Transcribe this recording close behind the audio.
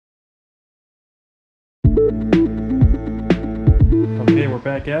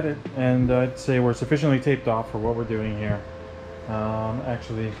back at it, and I'd say we're sufficiently taped off for what we're doing here.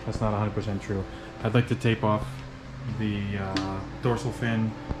 Actually, that's not 100% true. I'd like to tape off the dorsal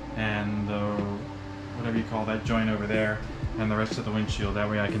fin and the whatever you call that joint over there, and the rest of the windshield. That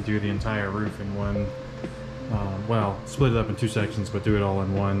way I can do the entire roof in one, well, split it up in 2 sections, but do it all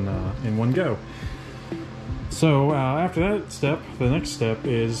in one go. So after that step, the next step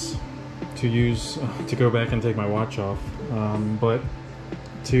is to go back and take my watch off, but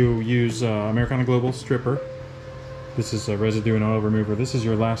to use Americana Global Stripper. This is a residue and oil remover. This is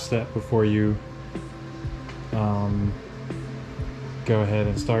your last step before you go ahead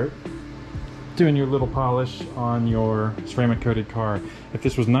and start doing your little polish on your ceramic coated car. If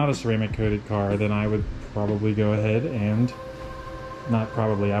this was not a ceramic coated car, then I would probably go ahead and, not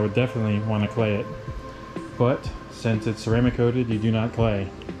probably, I would definitely want to clay it. But since it's ceramic coated, you do not clay.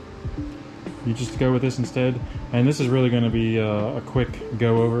 You just go with this instead. And this is really going to be a quick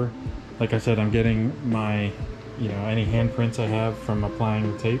go over. Like I said, I'm getting my, any handprints I have from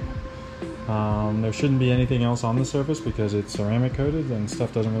applying the tape. There shouldn't be anything else on the surface because it's ceramic coated and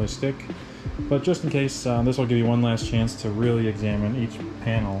stuff doesn't really stick. But just in case, this will give you one last chance to really examine each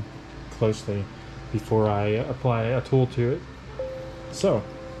panel closely before I apply a tool to it. So,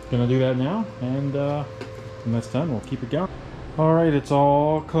 gonna do that now, and when that's done, we'll keep it going. Alright, it's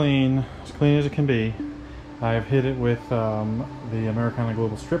all clean as it can be. I've hit it with the Americana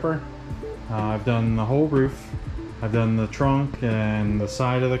Global Stripper. I've done the whole roof. I've done the trunk and the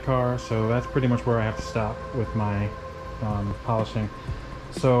side of the car, so that's pretty much where I have to stop with my polishing.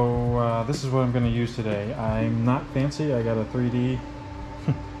 So this is what I'm going to use today. I'm not fancy. I got a 3D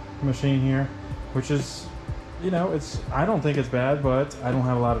machine here, which is, I don't think it's bad, but I don't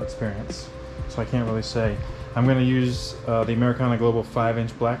have a lot of experience, so I can't really say. I'm going to use the Americana Global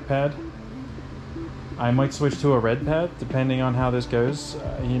 5-inch black pad. I might switch to a red pad depending on how this goes.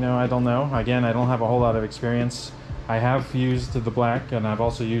 I don't know. Again, I don't have a whole lot of experience. I have used the black and I've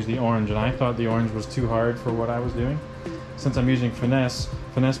also used the orange, and I thought the orange was too hard for what I was doing. Since I'm using Finesse,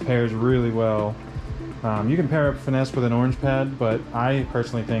 Finesse pairs really well. You can pair up Finesse with an orange pad, but I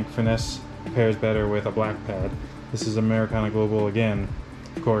personally think Finesse pairs better with a black pad. This is Americana Global again,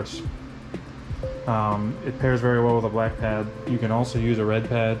 of course. It pairs very well with a black pad. You can also use a red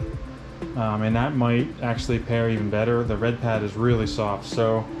pad, and that might actually pair even better. The red pad is really soft,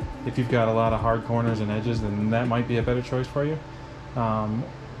 so if you've got a lot of hard corners and edges, then that might be a better choice for you.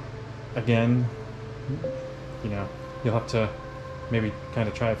 Again, you'll have to maybe kind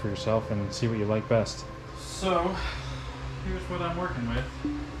of try it for yourself and see what you like best. So here's what I'm working with.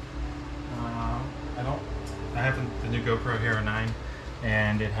 I have the new GoPro Hero 9,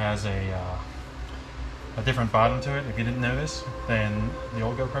 and it has a different bottom to it, if you didn't notice, than the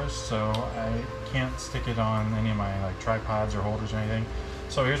old GoPros, so I can't stick it on any of my tripods or holders or anything.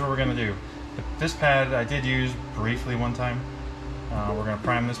 So here's what we're going to do. This pad I did use briefly one time. We're going to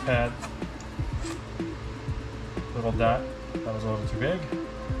prime this pad. Little dot, that was a little too big,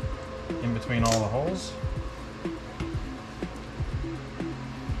 in between all the holes.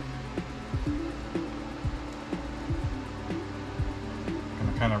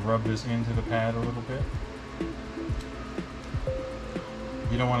 Going to kind of rub this into the pad a little bit.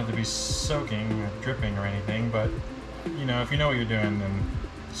 You don't want it to be soaking or dripping or anything, but if you know what you're doing, then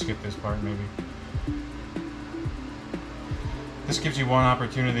skip this part maybe. This gives you one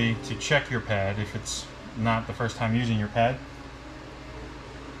opportunity to check your pad if it's not the first time using your pad,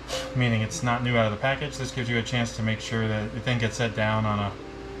 meaning it's not new out of the package. This gives you a chance to make sure that it then gets set down on a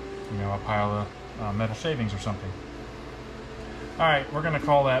pile of metal shavings or something. Alright, we're going to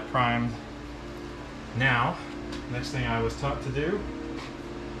call that primed. Now, next thing I was taught to do,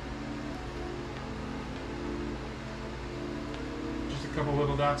 just a couple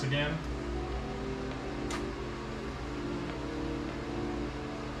little dots again.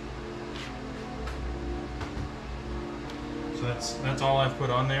 So that's all I've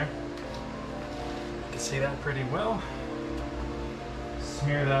put on there. You can see that pretty well.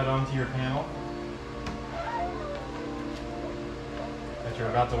 Smear that onto your panel that you're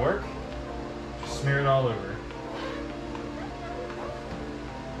about to work. Just smear it all over.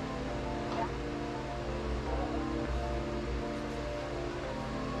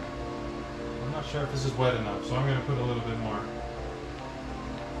 I'm not sure if this is wet enough, so I'm going to put a little bit more.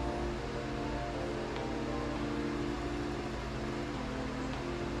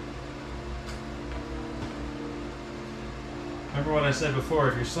 Remember what I said before,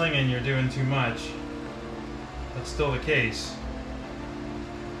 if you're slinging, you're doing too much. That's still the case.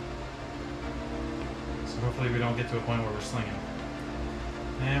 So hopefully we don't get to a point where we're slinging.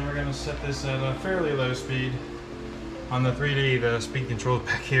 And we're going to set this at a fairly low speed. On the 3D, the speed control is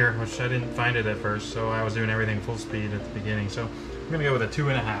back here, which I didn't find it at first, so I was doing everything full speed at the beginning. So I'm gonna go with a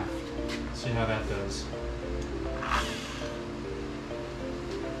 2.5. See how that does.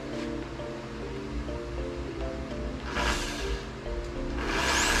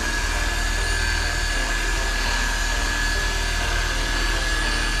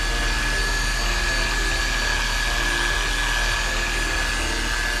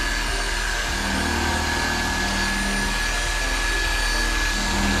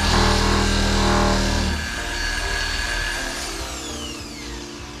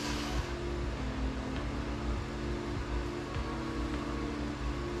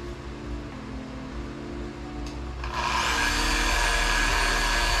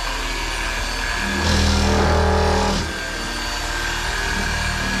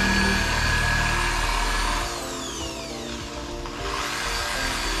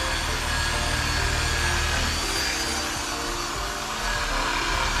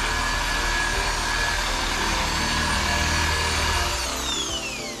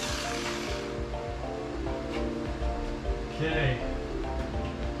 Okay,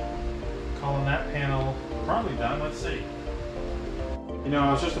 calling that panel probably done. Let's see. You know,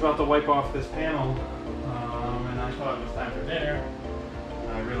 I was just about to wipe off this panel, and I thought it was time for dinner.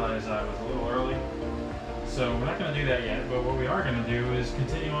 I realized I was a little early, so we're not going to do that yet. But what we are going to do is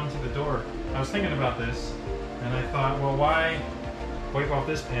continue on to the door. I was thinking about this, and I thought, well, why wipe off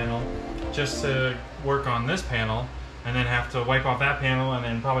this panel just to work on this panel? And then have to wipe off that panel and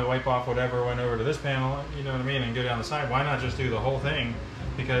then probably wipe off whatever went over to this panel, you know what I mean, and go down the side. Why not just do the whole thing?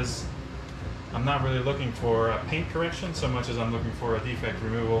 Because I'm not really looking for a paint correction so much as I'm looking for a defect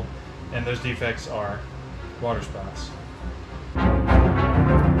removal, and those defects are water spouts.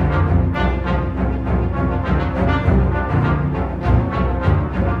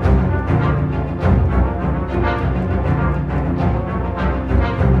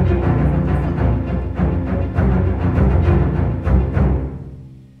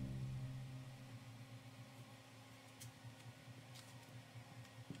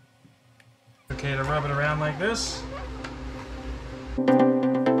 Okay, to rub it around like this.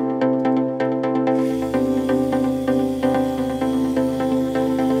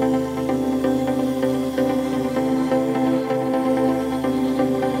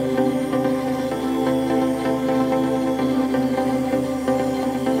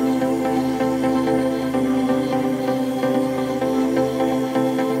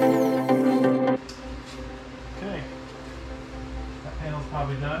 Okay, that panel's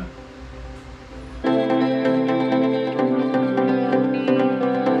probably done.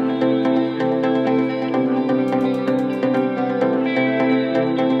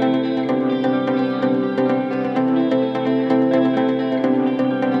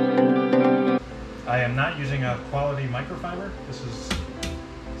 I am not using a quality microfiber. This is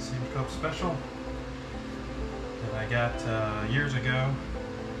St. Cope Special that I got years ago,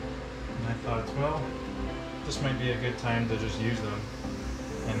 and I thought, well, this might be a good time to just use them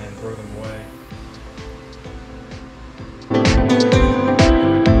and then throw them away.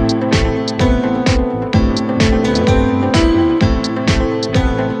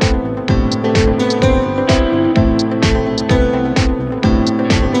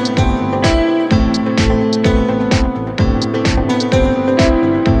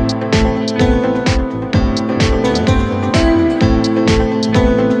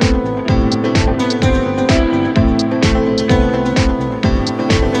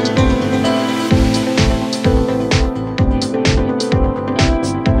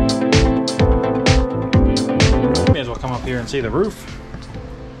 Come up here and see the roof.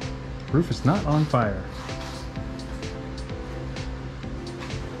 The roof is not on fire.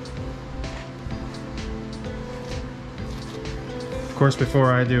 Of course,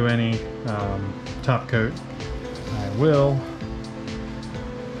 before I do any top coat, I will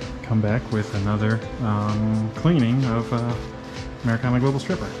come back with another cleaning of Americana Global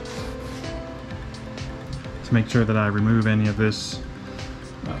Stripper to make sure that I remove any of this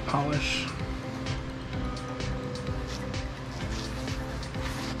polish.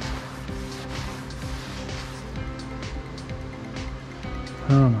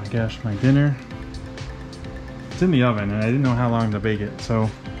 Oh my gosh, my dinner. It's in the oven and I didn't know how long to bake it, so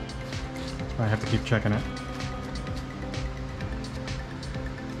I have to keep checking it.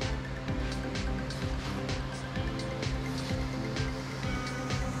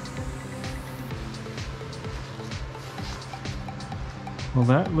 Well,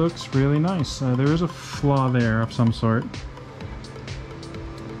 that looks really nice. There is a flaw there of some sort.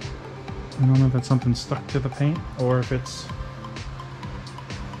 I don't know if it's something stuck to the paint or if it's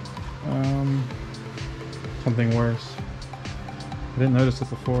something worse. I didn't notice it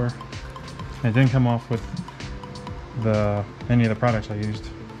before. It didn't come off with any of the products I used.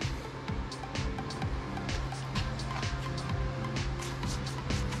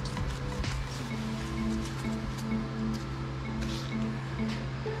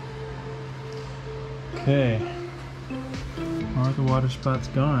 Okay, are the water spots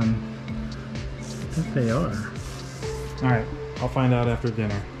gone? I think they are. Alright, I'll find out after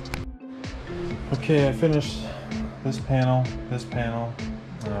dinner. Okay, I finished this panel,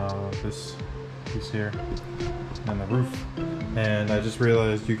 this piece here, and the roof. And I just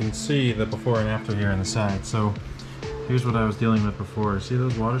realized you can see the before and after here on the side. So here's what I was dealing with before. See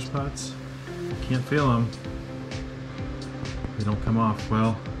those water spots? Can't feel them. They don't come off.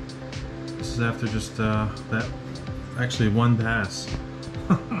 Well, this is after just that, actually one pass.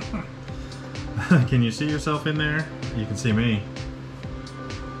 Can you see yourself in there? You can see me.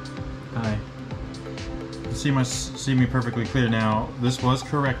 Hi. You can see me perfectly clear now. This was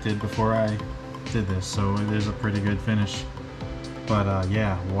corrected before I did this, so it is a pretty good finish. But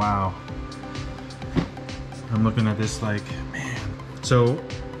yeah, wow. I'm looking at this like, man. So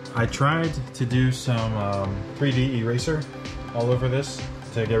I tried to do some 3D eraser all over this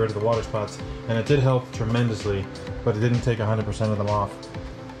to get rid of the water spots, and it did help tremendously, but it didn't take 100% of them off.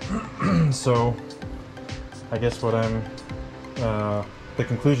 So I guess what the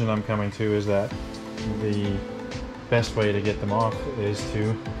conclusion I'm coming to is that the best way to get them off is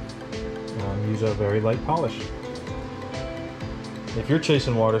to use a very light polish. If you're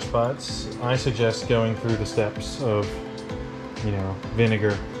chasing water spots, I suggest going through the steps of, you know,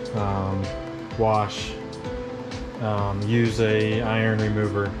 vinegar, wash, use a iron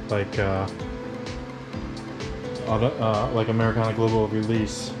remover like Americana Global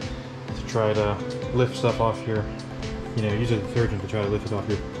Finesse to try to lift stuff off your, you know, use a detergent to try to lift it off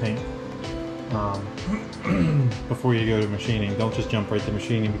your paint. Before you go to machining, don't just jump right to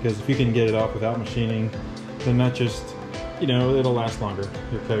machining, because if you can get it off without machining, then that just, you know, it'll last longer,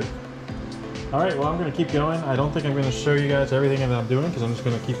 your coat. Alright, well, I'm going to keep going. I don't think I'm going to show you guys everything that I'm doing, because I'm just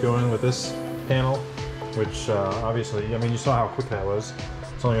going to keep going with this panel, which obviously, I mean, you saw how quick that was.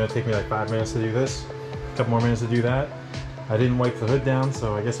 It's only going to take me like 5 minutes to do this, a couple more minutes to do that. I didn't wipe the hood down,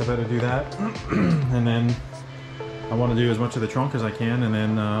 so I guess I better do that. And then I want to do as much of the trunk as I can, and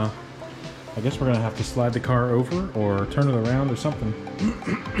then I guess we're going to have to slide the car over or turn it around or something.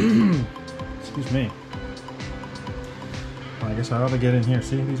 Excuse me. Well, I guess I ought to get in here.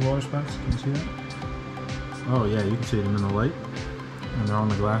 See these water spots? Can you see that? Oh yeah, you can see them in the light. And they're on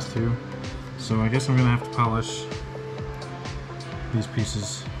the glass too. So I guess I'm going to have to polish these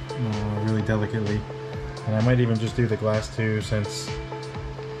pieces really delicately. And I might even just do the glass too, since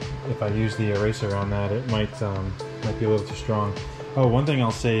if I use the eraser on that, it might be a little too strong. Oh, one thing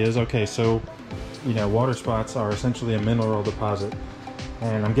I'll say is, okay, so, you know, water spots are essentially a mineral deposit.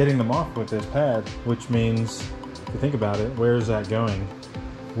 And I'm getting them off with this pad, which means, if you think about it, where is that going?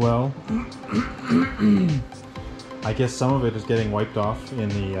 Well, I guess some of it is getting wiped off in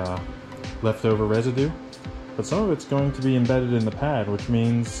the leftover residue, but some of it's going to be embedded in the pad, which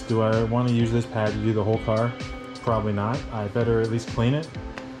means, do I want to use this pad to do the whole car? Probably not. I better at least clean it.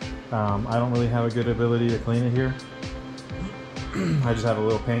 I don't really have a good ability to clean it here. I just have a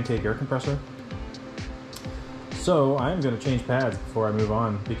little pancake air compressor. So I'm going to change pads before I move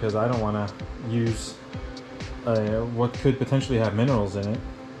on, because I don't want to use what could potentially have minerals in it,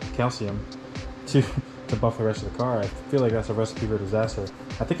 calcium, to buff the rest of the car. I feel like that's a recipe for disaster.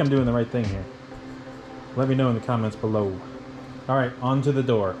 I think I'm doing the right thing here. Let me know in the comments below. Alright, on to the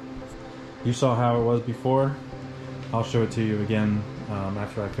door. You saw how it was before. I'll show it to you again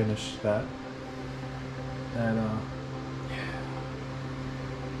after I finish that. And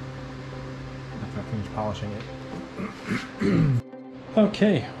after I finish polishing it.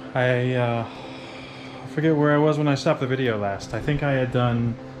 Okay, I forget where I was when I stopped the video last. I think I had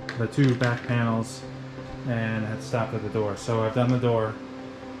done the two back panels and had stopped at the door. So I've done the door,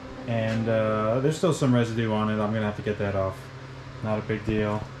 and there's still some residue on it. I'm gonna have to get that off. Not a big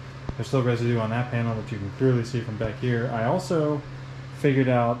deal. There's still residue on that panel, which you can clearly see from back here. I also figured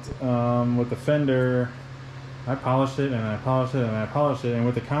out with the fender, I polished it and I polished it and I polished it, and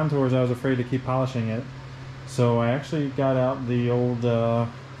with the contours I was afraid to keep polishing it. So I actually got out the old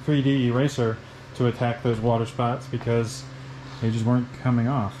 3D eraser to attack those water spots, because they just weren't coming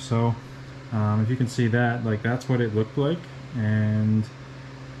off. So if you can see that, like, that's what it looked like, and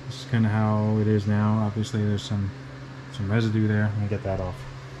this is kind of how it is now. Obviously there's some residue there. Let me get that off.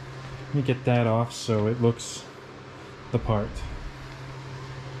 Let me get that off so it looks the part.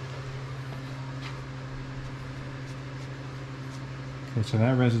 Okay, so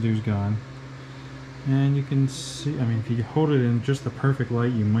that residue's gone. And you can see, I mean, if you hold it in just the perfect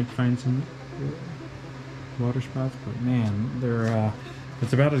light, you might find some water spots, but man, they're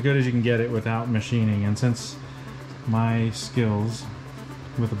it's about as good as you can get it without machining. And since my skills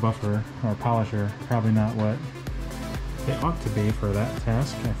with a buffer or polisher probably not what they ought to be for that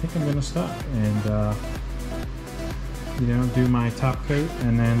task, I think I'm gonna stop and you know, do my top coat,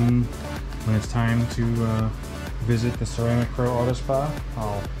 and then when it's time to visit the Ceramic Pro Auto Spa,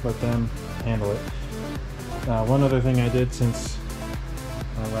 I'll let them handle it. One other thing I did since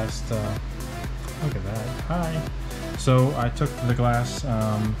my last look at that. Hi. So I took the glass.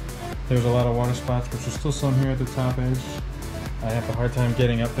 There's a lot of water spots, but there's still some here at the top edge. I have a hard time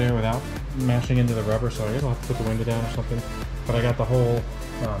getting up there without mashing into the rubber, so I guess I'll have to put the window down or something. But I got the whole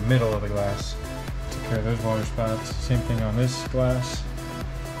middle of the glass. Took care of those water spots. Same thing on this glass.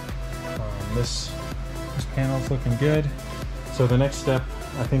 This panel's looking good. So the next step,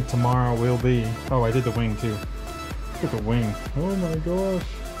 I think tomorrow will be, oh, I did the wing too. Look at the wing. Oh my gosh.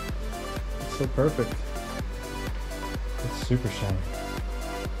 It's so perfect. It's super shiny.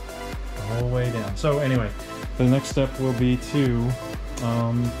 The whole way down. So anyway, the next step will be to,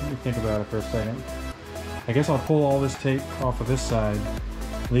 let me think about it for a second. I guess I'll pull all this tape off of this side,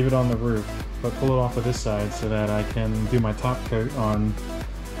 leave it on the roof, but pull it off of this side so that I can do my top coat on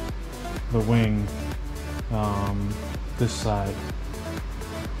the wing, this side.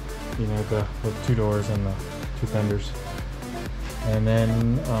 You know, the two doors and the two fenders. And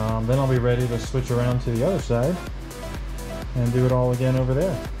then I'll be ready to switch around to the other side and do it all again over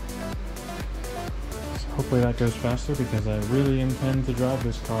there. So hopefully that goes faster, because I really intend to drive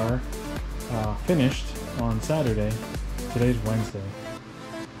this car finished on Saturday. Today's Wednesday.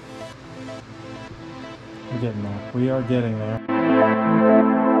 We're getting there. We are getting there.